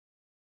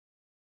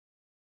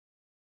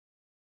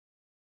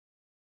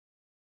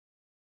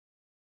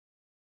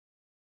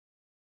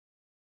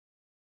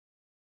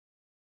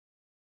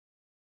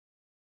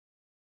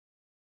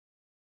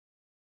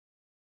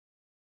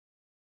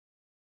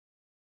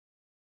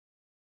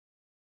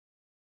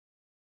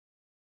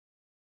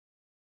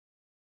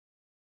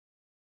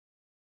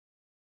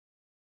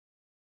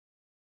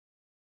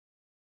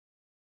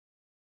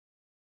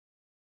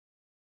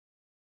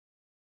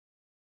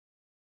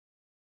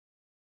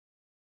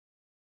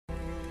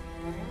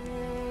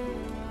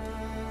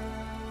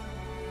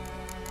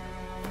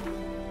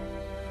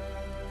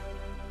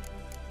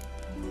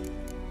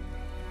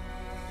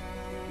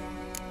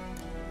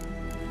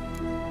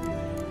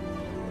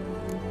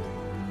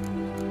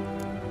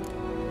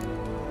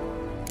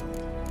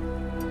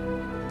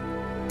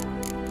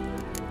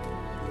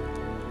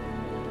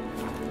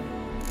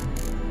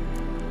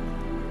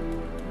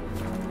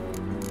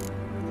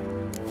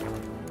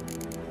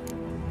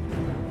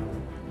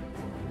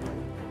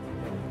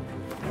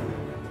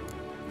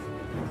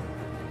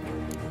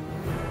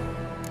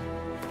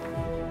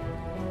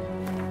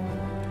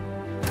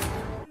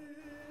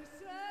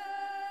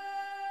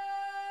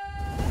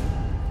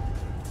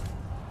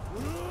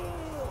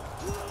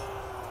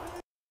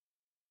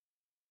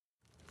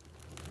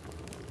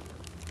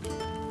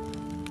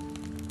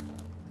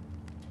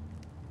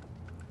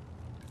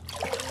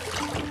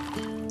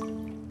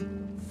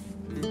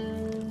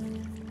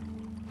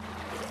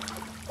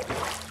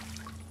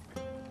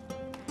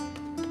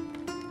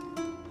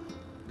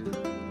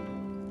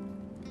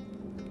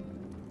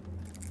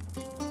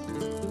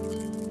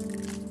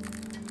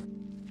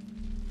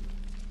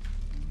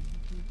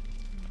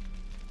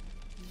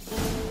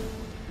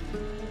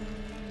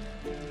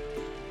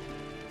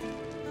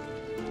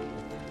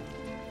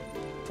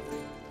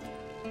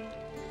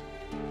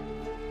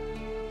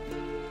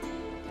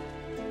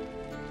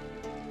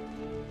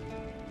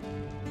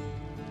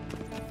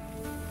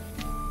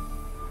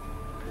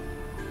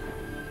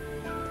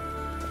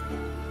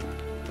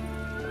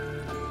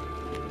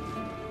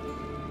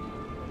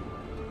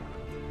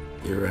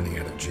You're running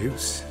out of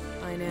juice.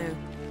 I know.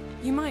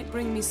 You might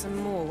bring me some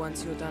more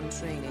once you're done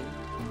training.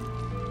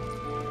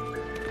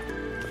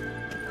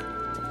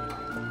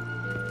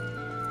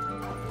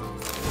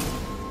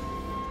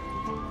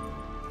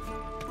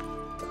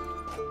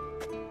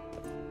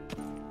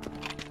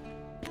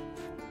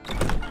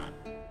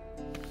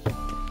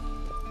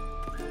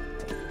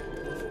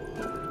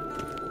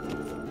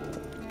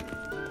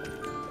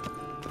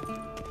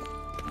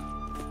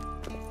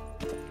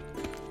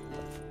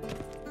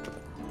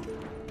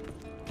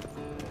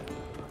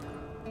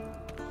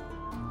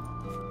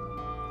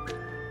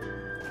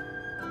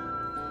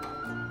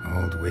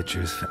 Old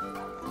Witcher's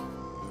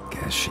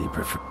guess she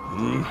prefer...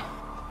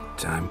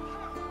 Time.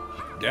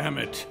 Damn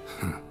it.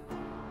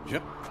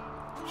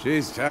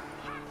 She's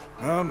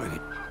how many?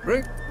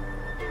 Bring.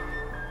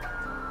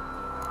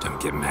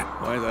 Don't get mad.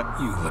 Why that?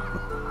 You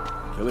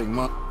look... Killing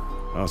mom.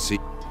 I'll see.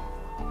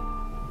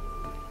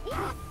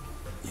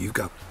 You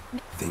got...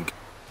 Think...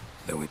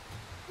 Though it...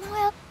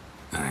 Well...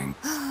 I'm...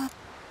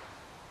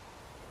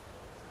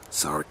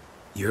 Sorry.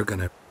 You're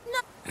gonna... No.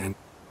 And...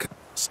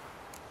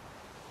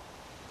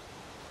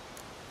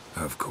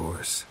 Of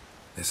course.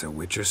 Is a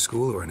Witcher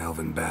school or an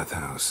elven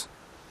bathhouse?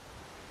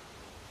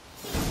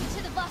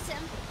 To the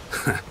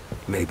bottom.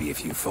 Maybe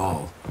if you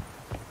fall.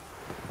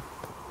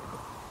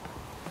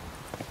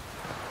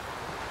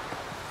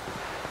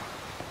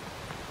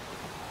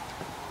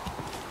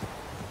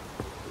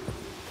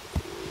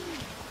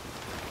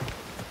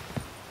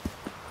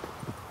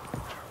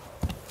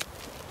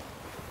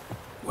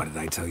 What did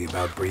I tell you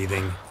about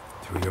breathing?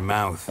 Through your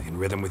mouth, in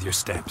rhythm with your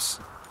steps.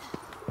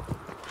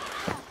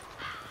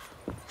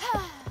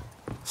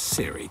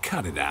 Siri,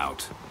 cut it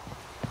out.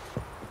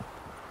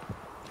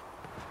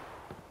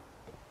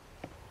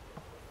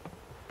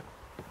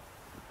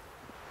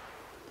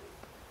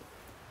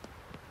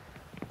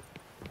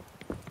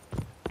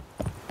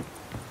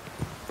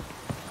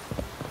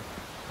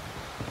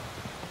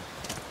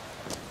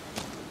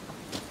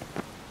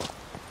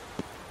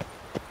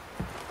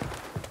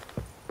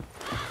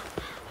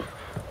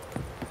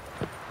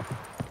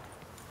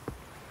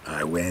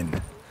 I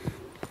win.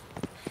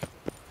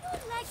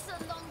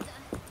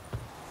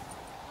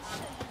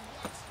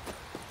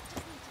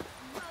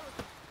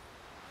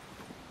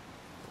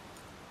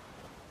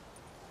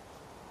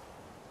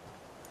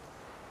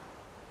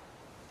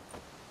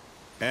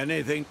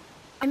 Anything?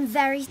 I'm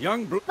very...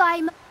 Young bro...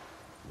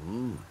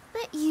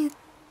 But you...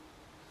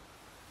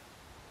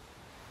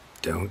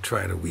 Don't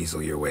try to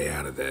weasel your way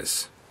out of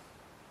this.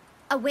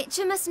 A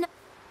Witcher must know...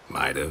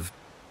 Might have.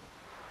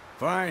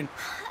 Fine.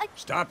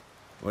 Stop.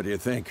 What do you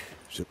think?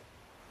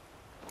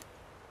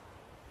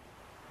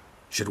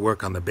 Should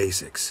work on the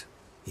basics.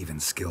 Even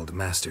skilled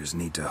masters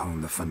need to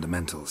hone the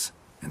fundamentals,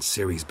 and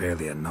Ciri's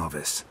barely a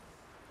novice.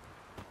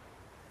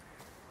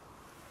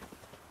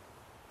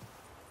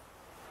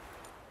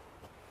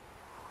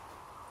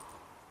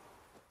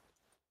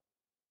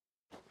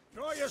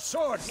 Draw your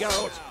sword,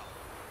 Geralt.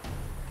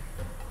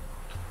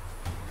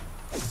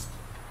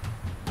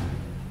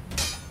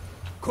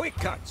 Quick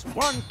cuts.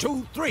 1,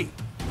 2, 3.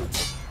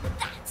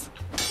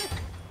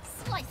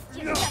 Sliced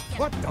your No.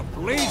 What the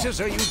blazes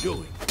are you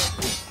doing?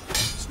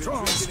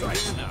 Strong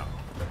strikes now.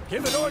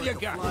 Give it all you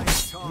got.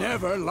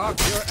 Never lock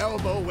your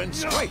elbow when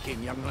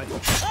striking, young lady.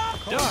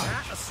 Dodge.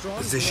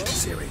 Position,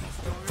 Ciri.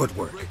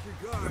 Footwork.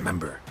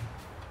 Remember.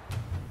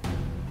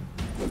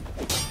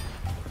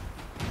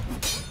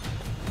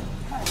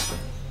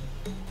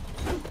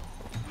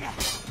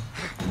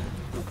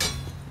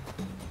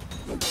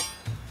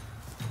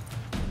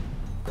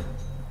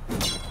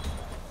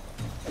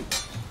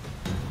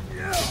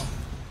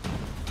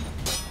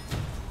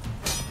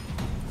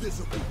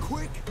 This'll be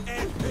quick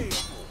and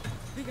painful.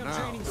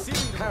 Now,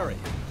 parry.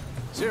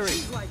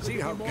 Ciri, see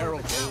how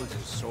Geralt holds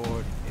his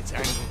sword, its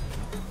angle?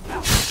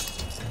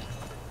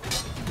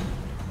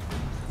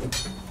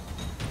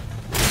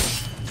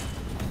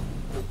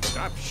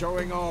 Stop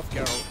showing off,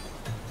 Geralt.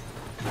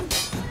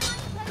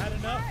 Had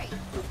enough?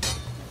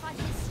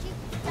 Fighting a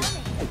stupid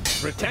dummy.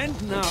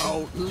 Pretend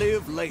now,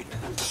 live later.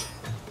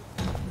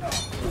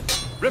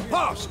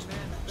 Riposte!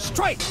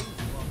 Strike!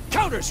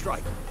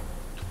 Counter-strike!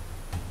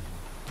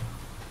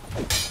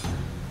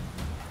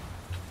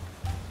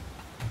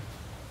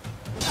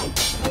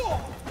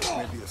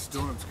 Maybe a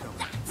storm's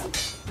coming.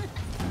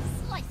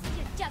 Slice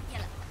your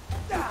jugular.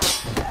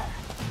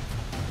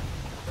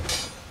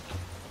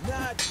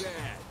 Not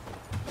bad.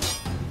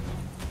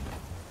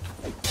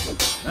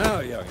 Now,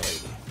 young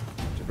lady,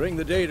 to bring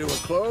the day to a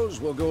close,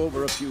 we'll go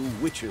over a few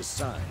Witcher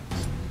signs.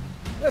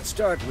 Let's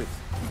start with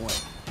Quen.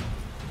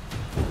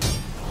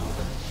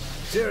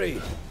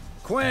 Ciri,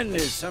 Quen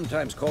is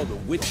sometimes called the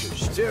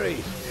Witcher's.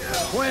 Ciri,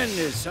 Quen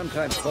is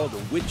sometimes called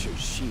the Witcher's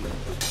shield.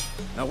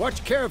 Now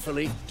watch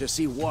carefully to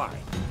see why.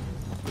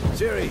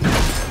 Ciri,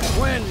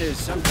 Quen is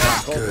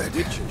sometimes called the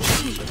Witcher's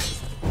shield.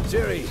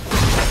 Ciri,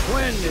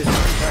 Quen is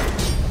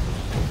sometimes...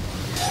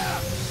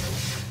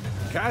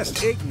 Cast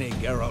Igni,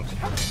 Geralt.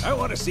 I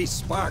want to see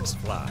sparks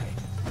fly.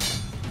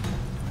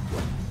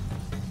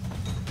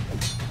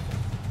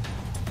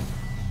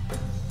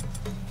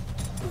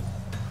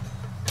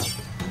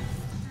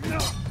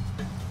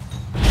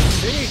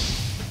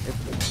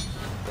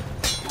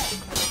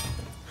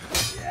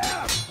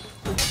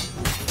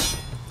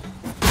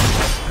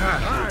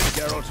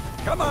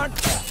 Come on!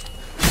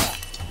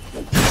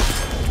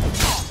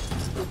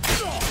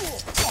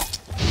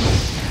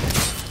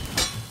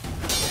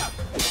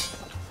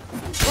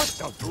 What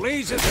the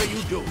blazes are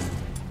you doing?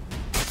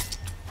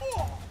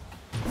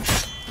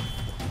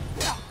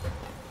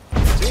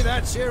 See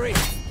that, Siri?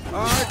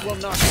 Art will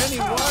knock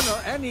anyone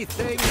or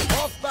anything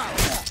off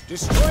balance.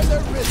 Destroy their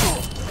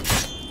rhythm.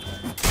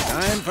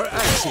 Time for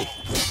Axie.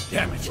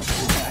 Damn it.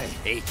 I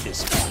hate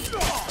this guy.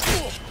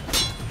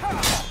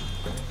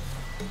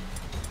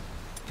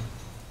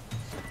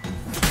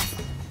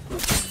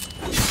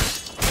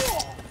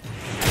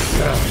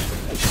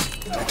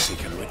 Axie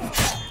can win.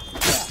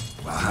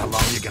 Well, how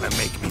long you gonna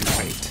make me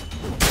wait?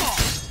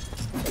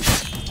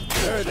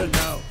 Third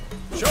now.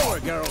 Show her,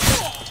 girl.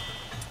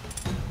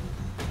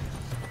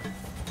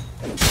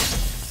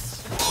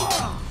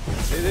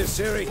 See this,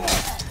 Siri?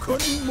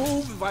 Couldn't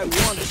move if I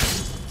wanted to.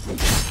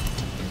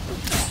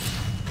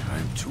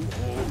 I'm too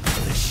old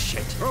for this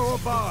shit. Throw a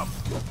bomb.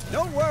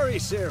 Don't worry,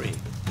 Siri.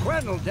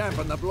 Gwen'll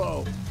dampen the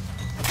blow.